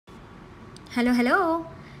Hello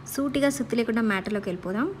సూటిగా సుత్తి లేకుండా మ్యాటర్లోకి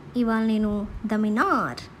వెళ్ళిపోదాం. ఇవాళ నేను the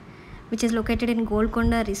Minar which is located in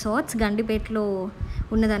Golconda resorts గండిపేటలో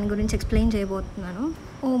ఉన్న దాని గురించి ఎక్స్ప్లెయిన్ చేయబోతున్నాను.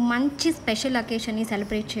 మంచి స్పెషల్ అకేషన్ని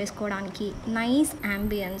సెలబ్రేట్ చేసుకోవడానికి nice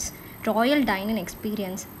ambience, royal dining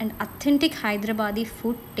experience and authentic Hyderabadi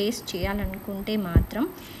food taste చేయాలనుకుంటే మాత్రం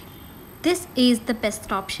this is the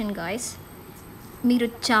best option guys. మీరు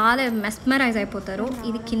చాలా మెస్మరైజ్ అయిపోతారు.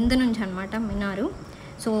 ఇది కింద నుంచి అనమాట మినారు.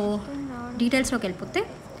 సో డీటెయిల్స్లోకి వెళ్ళిపోతే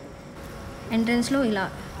ఎంట్రన్స్లో ఇలా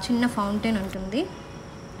చిన్న ఫౌంటైన్ ఉంటుంది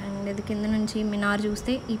అండ్ ఇది కింద నుంచి మినార్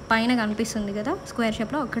చూస్తే ఈ పైన కనిపిస్తుంది కదా స్క్వేర్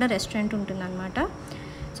షేప్లో, అక్కడ రెస్టారెంట్ ఉంటుంది అనమాట.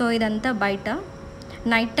 సో ఇదంతా బయట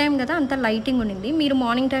నైట్ టైం కదా, అంతా లైటింగ్ ఉండింది. మీరు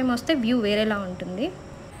మార్నింగ్ టైం వస్తే వ్యూ వేరేలా ఉంటుంది.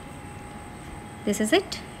 This is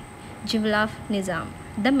it, jewel of Nizam,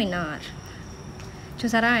 the మినార్.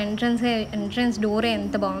 చూసారా ఎంట్రన్స్ డోరే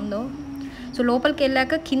ఎంత బాగుందో. సో లోపలికి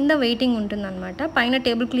వెళ్ళాక కింద వెయిటింగ్ ఉంటుందన్నమాట. పైన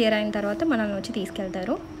టేబుల్ క్లియర్ అయిన తర్వాత మనల్ని వచ్చి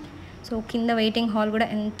తీసుకెళ్తారు. సో కింద వెయిటింగ్ హాల్ కూడా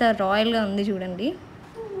ఎంత రాయల్గా ఉంది చూడండి.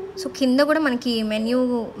 సో కింద కూడా మనకి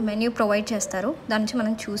మెన్యూ ప్రొవైడ్ చేస్తారు, దాని నుంచి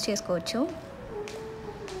మనం చూస్ చేసుకోవచ్చు.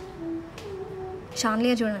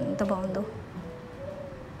 షాన్లియా చూడండి ఎంత బాగుందో.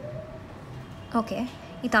 ఓకే,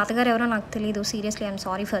 ఈ తాతగారు ఎవరో నాకు తెలీదు, seriously I'm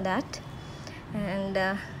sorry for that. And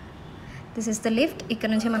this is the lift. ఇక్కడ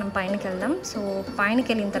నుంచి మనం పైనకి వెళ్దాం. సో పైనకి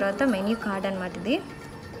వెళ్ళిన తర్వాత మెన్యూ కార్డ్ అనమాట ఇది.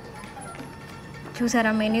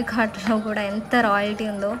 చూసారా మెన్యూ కార్డ్లో కూడా ఎంత రాయల్టీ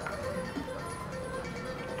ఉందో.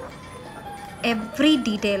 Every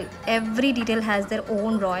detail has their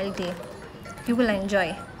own royalty. You will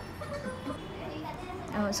enjoy.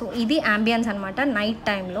 So ఇది యాంబియన్స్ అనమాట. నైట్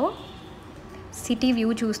టైంలో సిటీ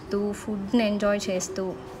వ్యూ చూస్తూ ఫుడ్ని ఎంజాయ్ చేస్తూ,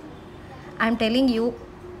 I'm telling you,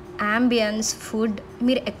 ambience, food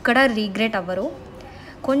మీరు ఎక్కడా రీగ్రెట్ అవ్వరు.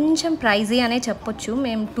 కొంచెం ప్రైజీ అనే చెప్పొచ్చు.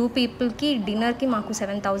 మేము 2 పీపుల్కి డిన్నర్కి మాకు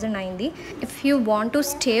 7,000 అయింది. If you want to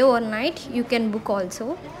stay over night you can book also.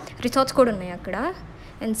 Resorts కూడా ఉన్నాయి అక్కడ.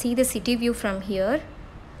 And see the city view from here.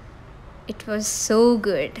 It was so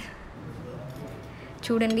good.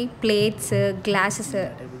 చూడండి plates, glasses,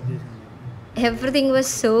 everything was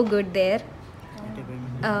so good there.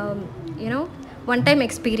 You know one time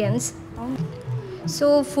experience. So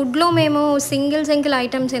ఫుడ్లో మేము single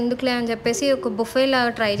items ఎందుకులే అని చెప్పేసి ఒక బుఫేలా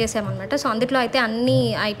ట్రై చేసామన్నమాట. సో అందులో అయితే అన్ని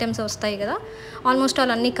ఐటమ్స్ వస్తాయి కదా, ఆల్మోస్ట్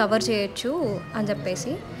ఆల్ అన్నీ కవర్ చేయొచ్చు అని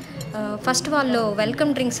చెప్పేసి ఫస్ట్ వాళ్ళు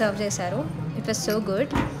వెల్కమ్ డ్రింక్ సర్వ్ చేశారు. It was so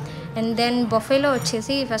good. And then బుఫేలో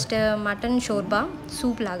వచ్చేసి ఫస్ట్ మటన్ షోర్బా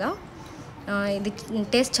సూప్ లాగా, ఇది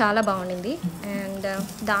టేస్ట్ చాలా బాగుండింది. అండ్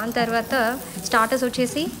దాని తర్వాత స్టార్టర్స్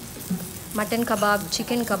వచ్చేసి mutton kebab,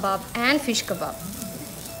 chicken kebab and fish kebab.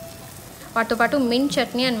 వాటితో పాటు మింట్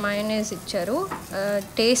చట్నీ అండ్ మయోనైస్ ఇచ్చారు.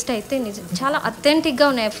 టేస్ట్ అయితే చాలా అథెంటిక్గా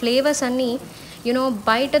ఉన్నాయి. ఫ్లేవర్స్ అన్నీ యూనో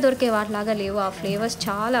బయట దొరికే వాటిలాగా లేవు. ఆ ఫ్లేవర్స్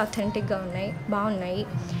చాలా అథెంటిక్గా ఉన్నాయి, బాగున్నాయి.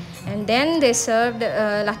 And then they served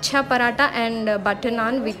లచ్చా paratha and butter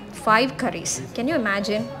non with 5 curries. Can you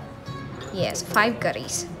imagine? Yes, 5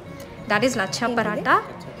 curries. That is లచ్చా paratha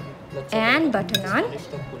and butter non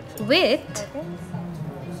with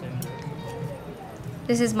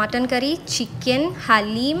this is mutton curry, chicken,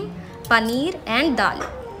 haleem, paneer and dal.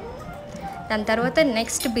 దాని తర్వాత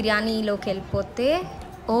నెక్స్ట్ బిర్యానీలోకి వెళ్ళిపోతే,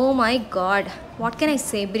 oh my God, what can I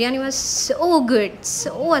say, biryani was so good,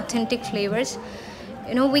 so authentic flavours.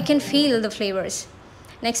 You know we can feel the flavours.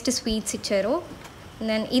 Next sweets ఇచ్చారు.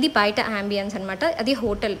 Then ఇది బయట ambience అనమాట. అది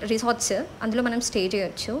hotel resorts, అందులో మనం స్టే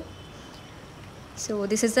చేయొచ్చు. So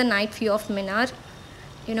this is the night view of Minar.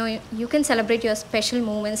 You know, you can celebrate your special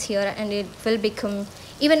moments here and it will become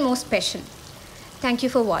even more special. Thank you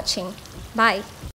for watching. Bye.